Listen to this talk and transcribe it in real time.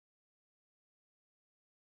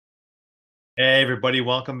Hey everybody,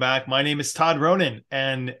 welcome back. My name is Todd Ronan,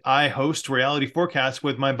 and I host Reality Forecast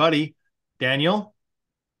with my buddy Daniel.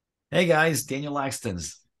 Hey guys, Daniel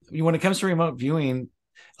Lakstins. When it comes to remote viewing,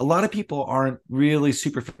 a lot of people aren't really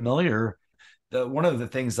super familiar. One of the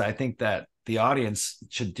things I think that the audience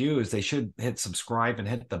should do is they should hit subscribe and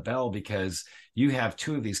hit the bell because you have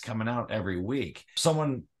two of these coming out every week. If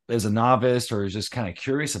someone is a novice or is just kind of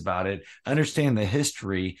curious about it, understand the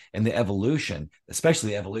history and the evolution, especially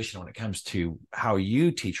the evolution when it comes to how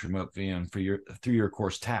you teach remote viewing for your through your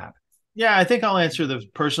course tab. Yeah, I think I'll answer the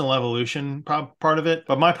personal evolution part of it,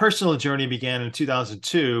 but my personal journey began in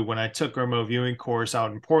 2002 when I took a remote viewing course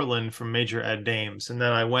out in Portland from Major Ed Dames, and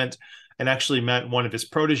then I went and actually met one of his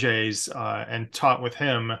proteges and taught with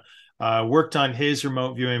him. Worked on his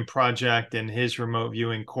remote viewing project and his remote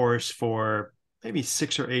viewing course for maybe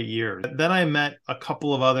 6 or 8 years. Then I met a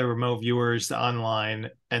couple of other remote viewers online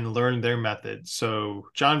and learned their methods. So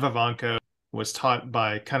John Vivanco was taught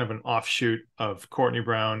by kind of an offshoot of Courtney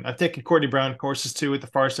Brown. I've taken Courtney Brown courses too at the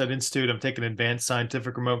Farside Institute. I'm taking advanced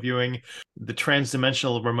scientific remote viewing, the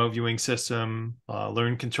transdimensional remote viewing system,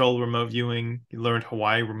 learned control remote viewing, learned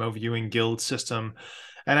Hawaii remote viewing guild system.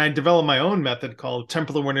 And I developed my own method called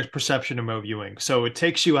temporal awareness perception remote viewing. So it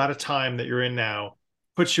takes you out of time that you're in now,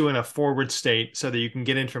 puts you in a forward state so that you can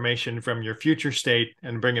get information from your future state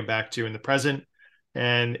and bring it back to you in the present.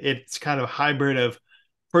 And it's kind of a hybrid of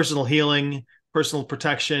personal healing, personal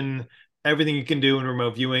protection, everything you can do in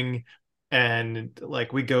remote viewing. And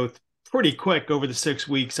like we go pretty quick over the 6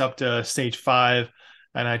 weeks up to stage 5.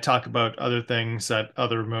 And I talk about other things that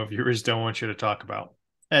other remote viewers don't want you to talk about.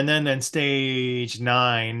 And then in stage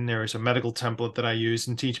 9, there's a medical template that I use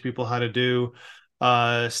and teach people how to do.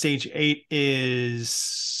 Stage 8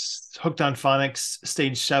 is hooked on phonics.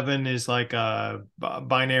 Stage 7 is like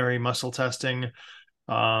binary muscle testing.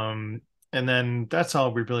 Um, and then that's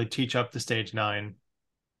all we really teach up to stage 9.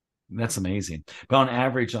 That's amazing. But on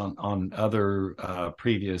average, on other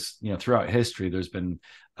previous, throughout history, there's been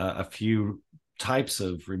a few types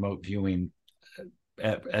of remote viewing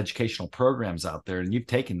educational programs out there, and you've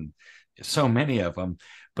taken so many of them.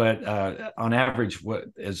 But on average, what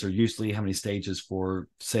is there usually how many stages for,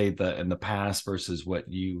 say, the in the past versus what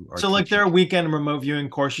you are So like there teaching? are weekend remote viewing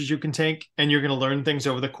courses you can take, and you're going to learn things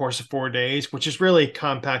over the course of 4 days, which is really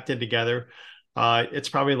compacted together. It's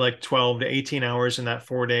probably like 12 to 18 hours in that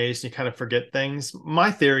 4 days. You kind of forget things. My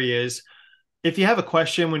theory is if you have a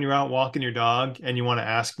question when you're out walking your dog and you want to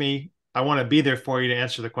ask me, I want to be there for you to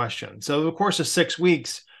answer the question. So, over the course of 6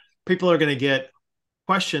 weeks, people are going to get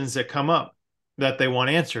questions that come up that they want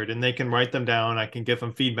answered, and they can write them down. I can give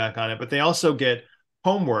them feedback on it, but they also get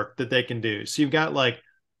homework that they can do. So, you've got like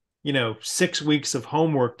 6 weeks of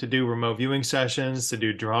homework to do remote viewing sessions, to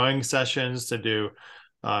do drawing sessions, to do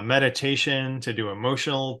meditation, to do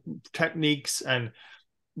emotional techniques. And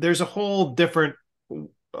there's a whole different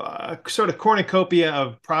sort of cornucopia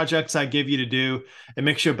of projects I give you to do. It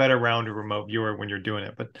makes you a better rounder remote viewer when you're doing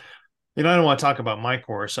it. But I don't want to talk about my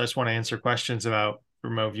course. I just want to answer questions about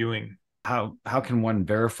remote viewing. How can one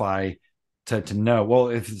verify to know? Well,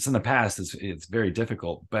 if it's in the past, it's very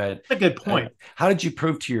difficult. But That's a good point. how did you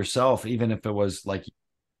prove to yourself, even if it was like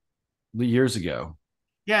years ago?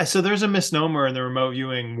 Yeah, so there's a misnomer in the remote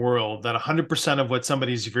viewing world that 100% of what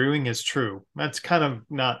somebody's viewing is true. That's kind of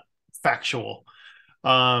not factual.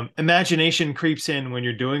 Imagination creeps in when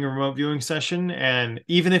you're doing a remote viewing session, and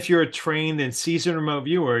even if you're a trained and seasoned remote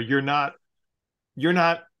viewer, you're not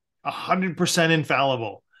 100%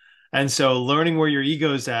 infallible. And so learning where your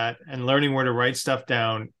ego's at and learning where to write stuff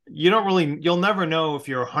down, you'll never know if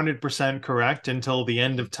you're 100% correct until the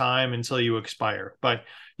end of time, until you expire. But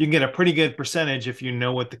you can get a pretty good percentage if you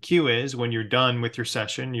know what the cue is when you're done with your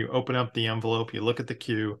session. You open up the envelope, you look at the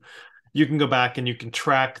cue, you can go back and you can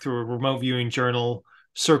track through a remote viewing journal,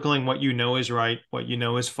 circling what you know is right, what you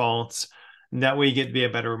know is false. And that way you get to be a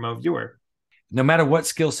better remote viewer. No matter what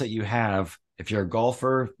skill set you have, if you're a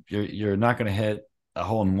golfer, you're not going to hit a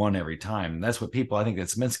hole in one every time. And that's what people, I think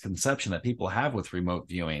that's a misconception that people have with remote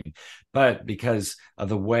viewing. But because of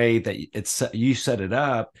the way that you set it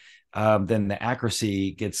up, then the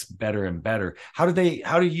accuracy gets better and better. How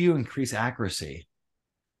do you increase accuracy?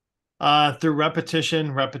 Through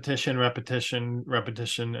repetition, repetition, repetition,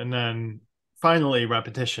 repetition, and then finally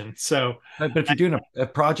repetition. So But if you're doing a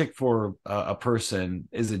project for a person,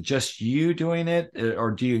 is it just you doing it,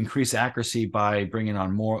 or do you increase accuracy by bringing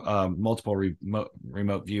on more multiple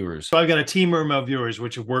remote viewers? I've got a team of remote viewers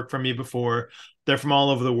which have worked for me before. They're from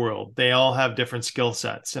all over the world. They all have different skill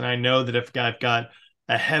sets. And I know that if I've got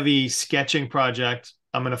a heavy sketching project,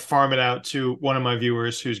 I'm going to farm it out to one of my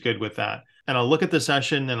viewers who's good with that. And I'll look at the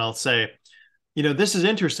session and I'll say, This is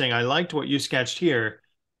interesting. I liked what you sketched here.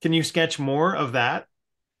 Can you sketch more of that?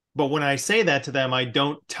 But when I say that to them, I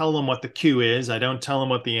don't tell them what the cue is. I don't tell them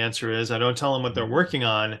what the answer is. I don't tell them what they're working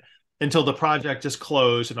on until the project is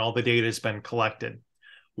closed and all the data has been collected.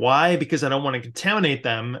 Why? Because I don't want to contaminate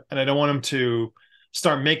them and I don't want them to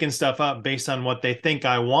start making stuff up based on what they think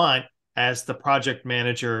I want as the project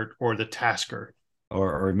manager or the tasker.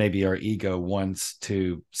 Or maybe our ego wants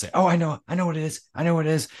to say, "Oh, I know what it is, I know what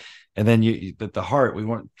it is," and then but the heart, we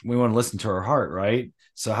want to listen to our heart, right?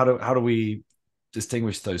 So how do we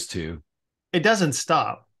distinguish those two? It doesn't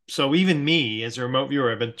stop. So even me as a remote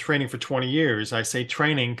viewer, I've been training for 20 years. I say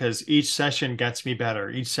training because each session gets me better.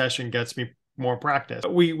 Each session gets me more practice.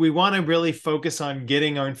 We want to really focus on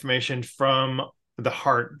getting our information from the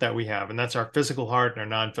heart that we have, and that's our physical heart and our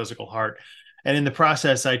non-physical heart. And in the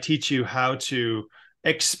process, I teach you how to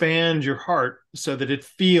expand your heart so that it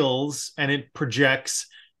feels and it projects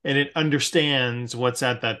and it understands what's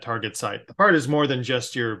at that target site. The heart is more than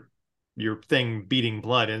just your thing beating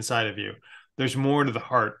blood inside of you. There's more to the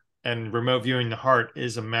heart, and remote viewing the heart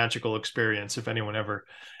is a magical experience if anyone ever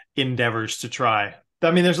endeavors to try. I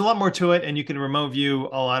mean, there's a lot more to it, and you can remote view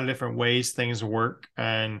a lot of different ways things work,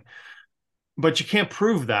 and but you can't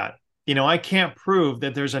prove that. I can't prove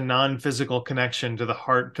that there's a non-physical connection to the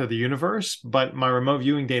heart to the universe, but my remote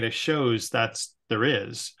viewing data shows there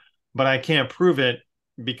is. But I can't prove it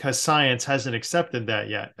because science hasn't accepted that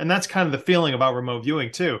yet. And that's kind of the feeling about remote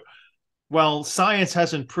viewing too. Well, science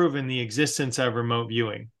hasn't proven the existence of remote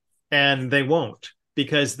viewing, and they won't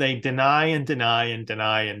because they deny and deny and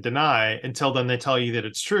deny and deny until then they tell you that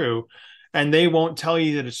it's true. And they won't tell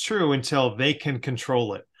you that it's true until they can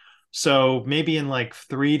control it. So maybe in like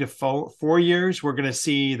 3 to 4 years, we're going to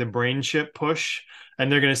see the brain chip push, and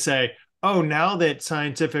they're going to say, "Oh, now that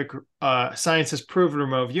science has proven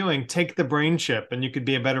remote viewing, take the brain chip, and you could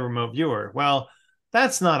be a better remote viewer." Well,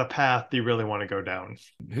 that's not a path you really want to go down.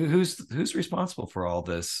 Who's responsible for all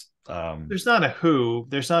this? There's not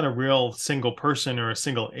a real single person or a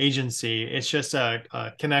single agency. It's just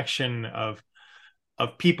a connection of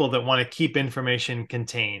people that want to keep information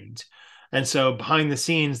contained. And so behind the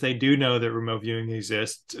scenes, they do know that remote viewing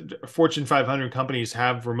exists. Fortune 500 companies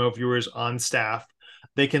have remote viewers on staff.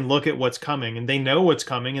 They can look at what's coming and they know what's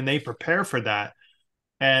coming and they prepare for that.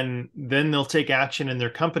 And then they'll take action in their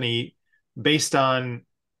company based on,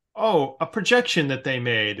 oh, a projection that they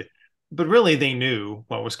made, but really they knew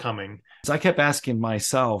what was coming. So I kept asking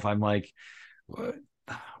myself, I'm like,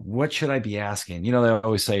 what should I be asking? They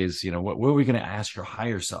always say is, what are we going to ask your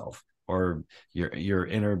higher self or your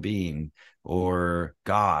inner being or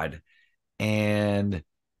God? And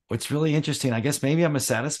what's really interesting, I guess maybe I'm a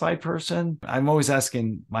satisfied person. I'm always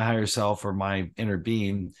asking my higher self or my inner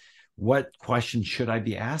being, what question should I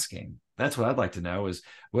be asking? That's what I'd like to know is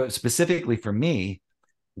what specifically for me,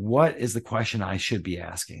 what is the question I should be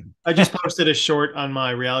asking? I just posted a short on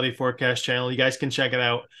my reality forecast channel. You guys can check it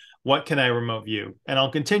out. What can I remote view? And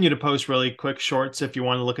I'll continue to post really quick shorts if you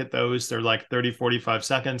want to look at those. They're like 30, 45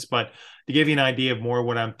 seconds, but to give you an idea of more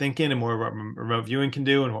what I'm thinking and more what remote viewing can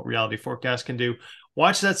do and what reality forecast can do,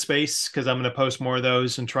 watch that space because I'm going to post more of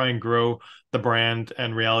those and try and grow the brand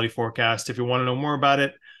and reality forecast. If you want to know more about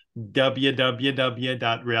it,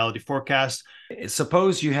 www.realityforecast.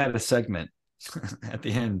 Suppose you had a segment at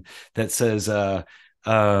the end that says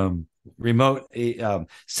remote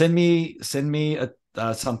send me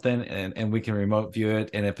something and we can remote view it,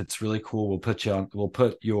 and if it's really cool we'll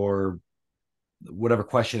put your whatever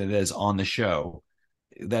question it is on the show.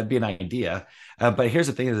 That'd be an idea. But here's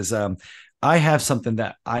the thing is I have something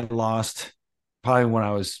that I lost probably when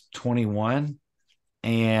I was 21,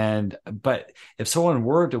 but if someone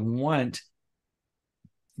were to want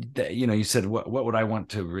that, you said what would I want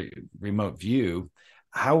to remote view,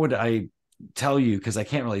 how would I tell you? Because I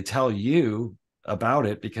can't really tell you about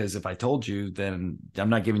it, because if I told you, then I'm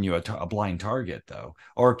not giving you a blind target though.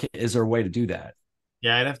 Or is there a way to do that?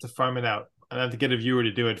 Yeah, I'd have to farm it out. I'd have to get a viewer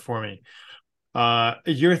to do it for me.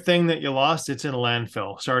 Your thing that you lost, it's in a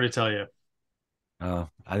landfill. Sorry to tell you. I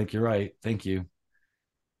think you're right. Thank you.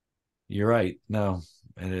 You're right. No,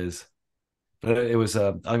 it is. But it was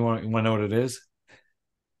I want to know what it is.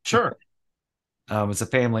 Sure. It's a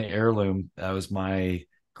family heirloom. That was my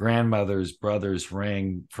grandmother's brother's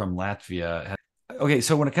ring from Latvia. Okay,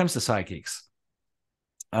 so when it comes to psychics,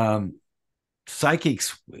 um,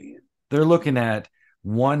 psychics, they're looking at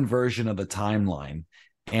one version of the timeline,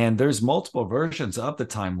 and there's multiple versions of the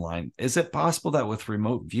timeline. Is it possible that with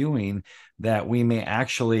remote viewing that we may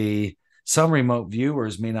actually, some remote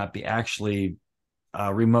viewers may not be actually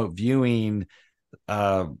remote viewing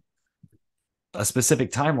a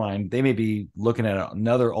specific timeline, they may be looking at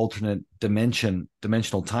another alternate dimensional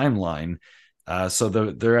timeline. So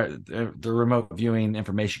the remote viewing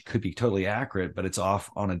information could be totally accurate, but it's off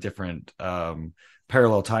on a different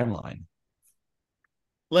parallel timeline.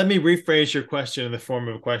 Let me rephrase your question in the form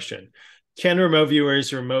of a question. Can remote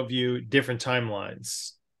viewers remote view different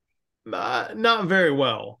timelines? Not very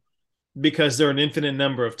well, because there are an infinite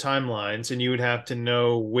number of timelines, and you would have to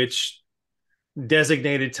know which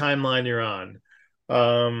designated timeline you're on.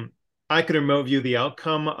 Um, I could remote view the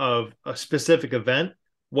outcome of a specific event.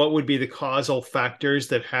 What would be the causal factors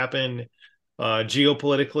that happen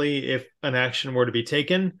geopolitically if an action were to be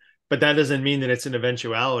taken? But that doesn't mean that it's an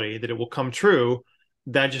eventuality, that it will come true.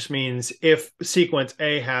 That just means if sequence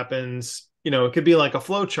A happens, it could be like a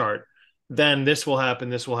flow chart. Then this will happen,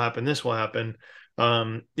 this will happen, this will happen.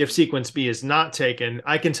 If sequence B is not taken,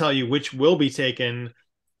 I can tell you which will be taken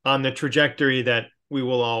on the trajectory that we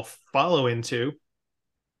will all follow into.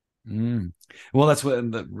 Mm. Well, that's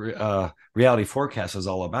what the reality forecast is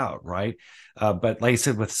all about, right? But like I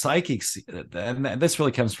said, with psychics, and this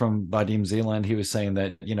really comes from Vadim Zeland. He was saying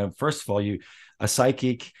that, first of all, a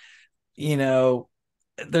psychic,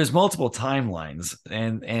 there's multiple timelines,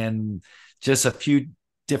 and just a few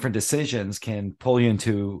different decisions can pull you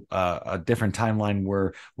into a different timeline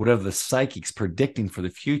where whatever the psychic's predicting for the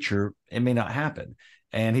future, it may not happen.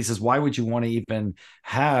 And he says, why would you want to even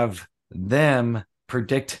have them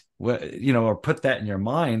predict or put that in your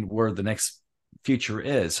mind where the next future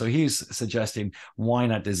is? So he's suggesting, why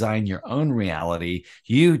not design your own reality?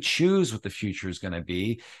 You choose what the future is going to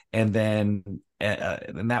be, and then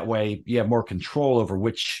and that way you have more control over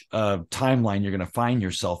which timeline you're going to find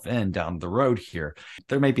yourself in down the road here.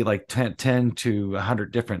 There may be like 10 to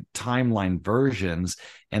 100 different timeline versions,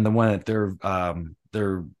 and the one that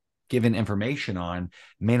they're given information on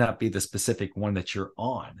may not be the specific one that you're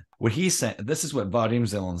on. What he said, this is what Vadim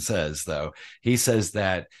Zeland says, though. He says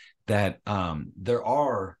that there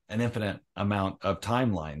are an infinite amount of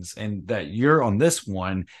timelines, and that you're on this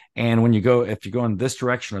one. And if you go in this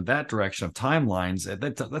direction or that direction of timelines,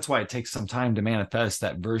 that's why it takes some time to manifest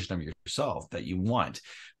that version of yourself that you want.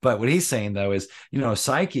 But what he's saying, though, is, a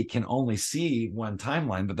psychic can only see one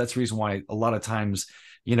timeline, but that's the reason why a lot of times,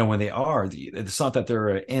 when it's not that they're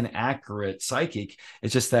an inaccurate psychic.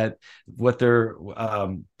 It's just that but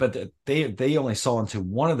they only saw into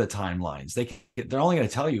one of the timelines. They're only going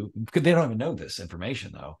to tell you because they don't even know this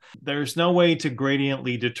information, though. There's no way to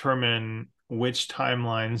gradiently determine which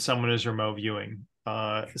timeline someone is remote viewing.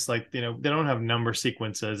 It's like, they don't have number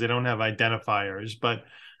sequences, they don't have identifiers. But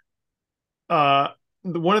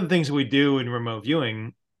one of the things we do in remote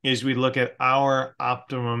viewing is we look at our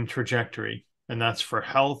optimum trajectory. And that's for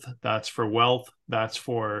health, that's for wealth, that's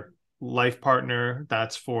for life partner,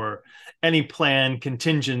 that's for any planned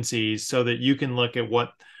contingencies, so that you can look at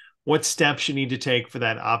what steps you need to take for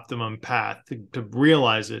that optimum path to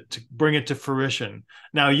realize it, to bring it to fruition.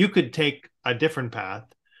 Now, you could take a different path,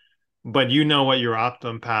 but you know what your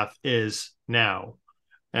optimum path is now.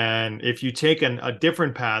 And if you take a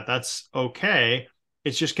different path, that's okay.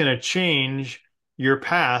 It's just going to change your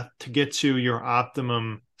path to get to your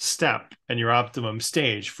optimum step and your optimum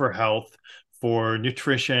stage for health, for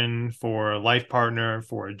nutrition, for life partner,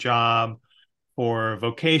 for a job, for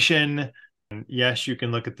vocation. And yes, you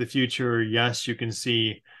can look at the future. Yes, you can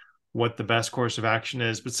see what the best course of action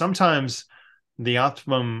is. But sometimes the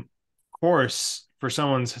optimum course for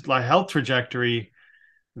someone's health trajectory,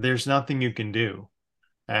 there's nothing you can do,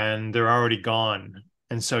 and they're already gone.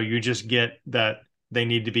 And so you just get that they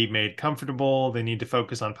need to be made comfortable. They need to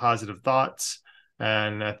focus on positive thoughts.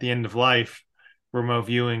 And at the end of life, remote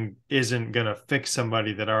viewing isn't going to fix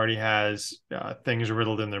somebody that already has things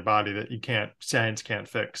riddled in their body that science can't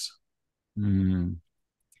fix. Mm.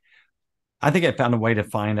 I think I found a way to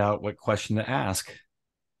find out what question to ask.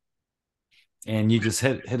 And you just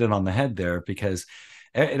hit it on the head there, because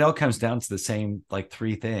it all comes down to the same, like,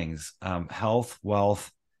 three things: health,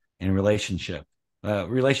 wealth, and relationship.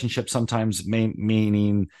 Relationship sometimes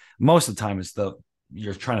meaning, most of the time, it's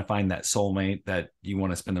you're trying to find that soulmate that you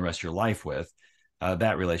want to spend the rest of your life with,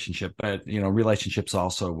 that relationship. But relationships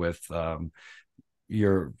also with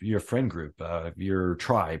your friend group, your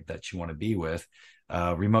tribe that you want to be with.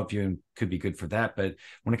 Remote viewing could be good for that. But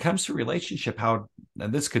when it comes to relationship, and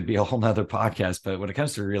this could be a whole nother podcast, but when it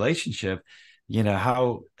comes to a relationship,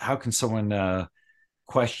 how can someone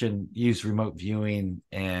use remote viewing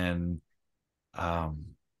and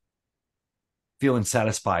feeling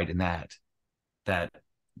satisfied in that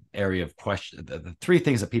area of question? The three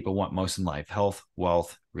things that people want most in life: health,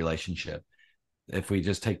 wealth, relationship. If we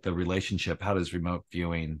just take the relationship, how does remote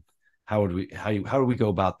viewing, how do we go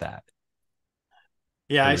about that?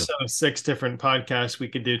 Yeah, They I really. saw 6 different podcasts we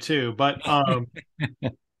could do too. But how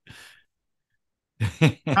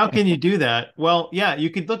can you do that? Well, yeah, you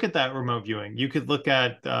could look at that remote viewing. You could look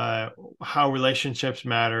at how relationships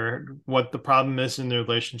matter, what the problem is in the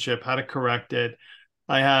relationship, how to correct it.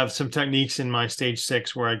 I have some techniques in my stage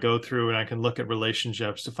 6 where I go through and I can look at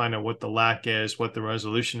relationships to find out what the lack is, what the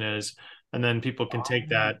resolution is. And then people can take Oh,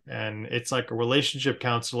 that and it's like a relationship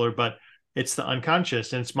counselor, but it's the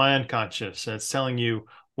unconscious and it's my unconscious. And it's telling you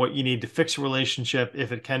what you need to fix a relationship,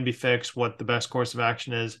 if it can be fixed, what the best course of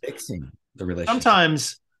action is. fixing the relationship.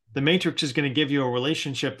 Sometimes the matrix is going to give you a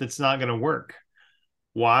relationship that's not going to work.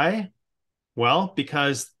 Why? Well,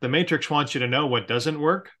 because the matrix wants you to know what doesn't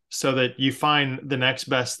work so that you find the next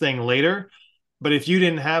best thing later. But if you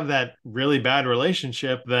didn't have that really bad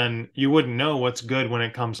relationship, then you wouldn't know what's good when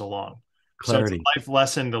it comes along. So it's Clarity. a life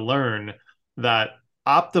lesson to learn that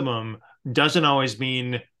optimum doesn't always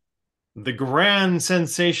mean the grand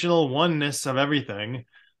sensational oneness of everything.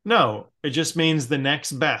 No, it just means the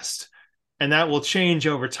next best. And that will change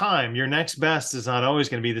over time. Your next best is not always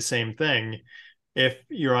going to be the same thing if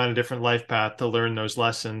you're on a different life path to learn those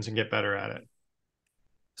lessons and get better at it.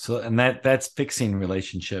 So, and that's fixing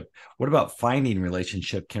relationship. What about finding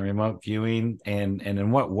relationship? Can remote viewing, and in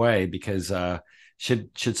what way? Because should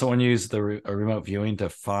someone use a remote viewing to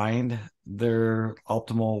find their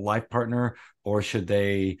optimal life partner, or should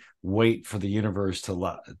they wait for the universe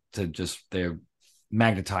to just they're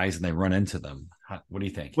magnetized and they run into them? What do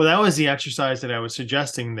you think? Well, that was the exercise that I was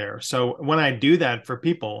suggesting there. So when I do that for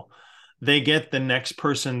people, they get the next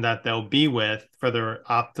person that they'll be with for their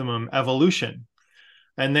optimum evolution.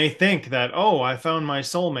 And they think that, oh, I found my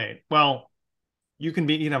soulmate. Well, you can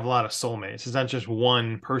have a lot of soulmates. It's not just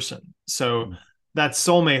one person. So that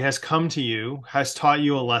soulmate has come to you, has taught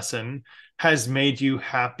you a lesson, has made you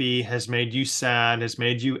happy, has made you sad, has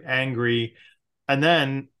made you angry, and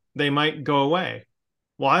then they might go away.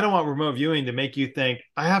 Well, I don't want remote viewing to make you think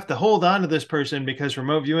I have to hold on to this person because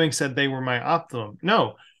remote viewing said they were my optimum.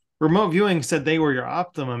 No, remote viewing said they were your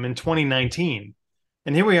optimum in 2019.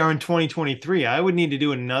 And here we are in 2023. I would need to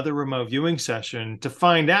do another remote viewing session to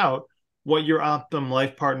find out what your optimum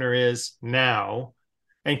life partner is now.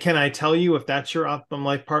 And can I tell you if that's your optimum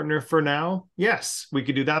life partner for now? Yes, we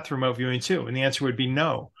could do that through remote viewing too. And the answer would be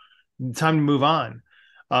no. Time to move on.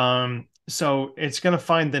 So it's going to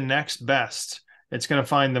find the next best. It's going to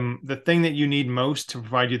find the thing that you need most to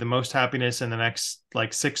provide you the most happiness in the next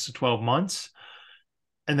like 6 to 12 months.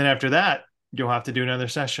 And then after that, you'll have to do another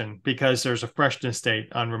session because there's a freshness date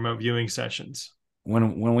on remote viewing sessions.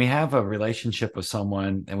 When we have a relationship with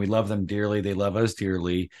someone and we love them dearly, they love us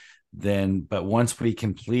dearly, then but once we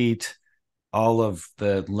complete all of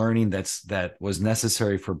the learning that was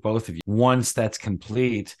necessary for both of you, once that's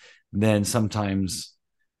complete, then sometimes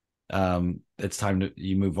it's time to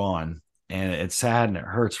you move on, and it's sad and it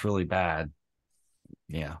hurts really bad.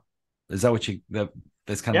 Yeah, is that what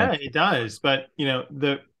that's kind of Yeah, like. it does. But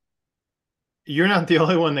the you're not the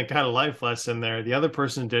only one that got a life lesson there. The other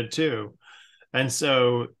person did too. And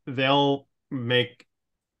so they'll make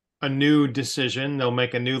a new decision, they'll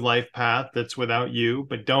make a new life path that's without you,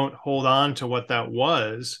 but don't hold on to what that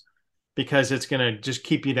was because it's going to just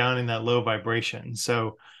keep you down in that low vibration.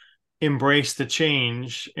 So embrace the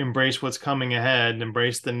change, embrace what's coming ahead,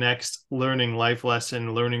 embrace the next learning life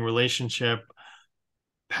lesson, learning relationship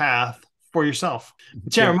path for yourself.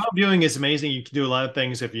 But yeah, Yeah. remote viewing is amazing. You can do a lot of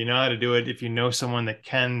things if you know how to do it. If you know someone that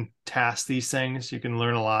can task these things, you can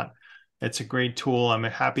learn a lot. It's a great tool. I'm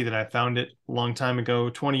happy that I found it a long time ago,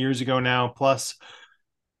 20 years ago now, plus,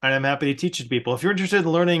 and I'm happy to teach it to people. If you're interested in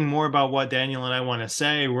learning more about what Daniel and I want to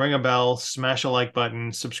say, ring a bell, smash a like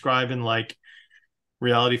button, subscribe and like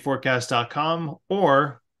realityforecast.com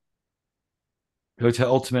or Go to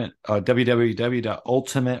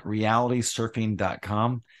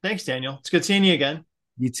www.ultimaterealitysurfing.com. thanks, Daniel. It's good seeing you again.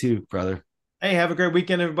 You too, brother. Hey, have a great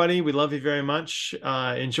weekend, everybody. We love you very much.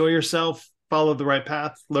 Enjoy yourself, follow the right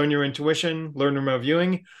path, learn your intuition, learn remote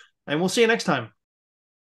viewing, and we'll see you next time.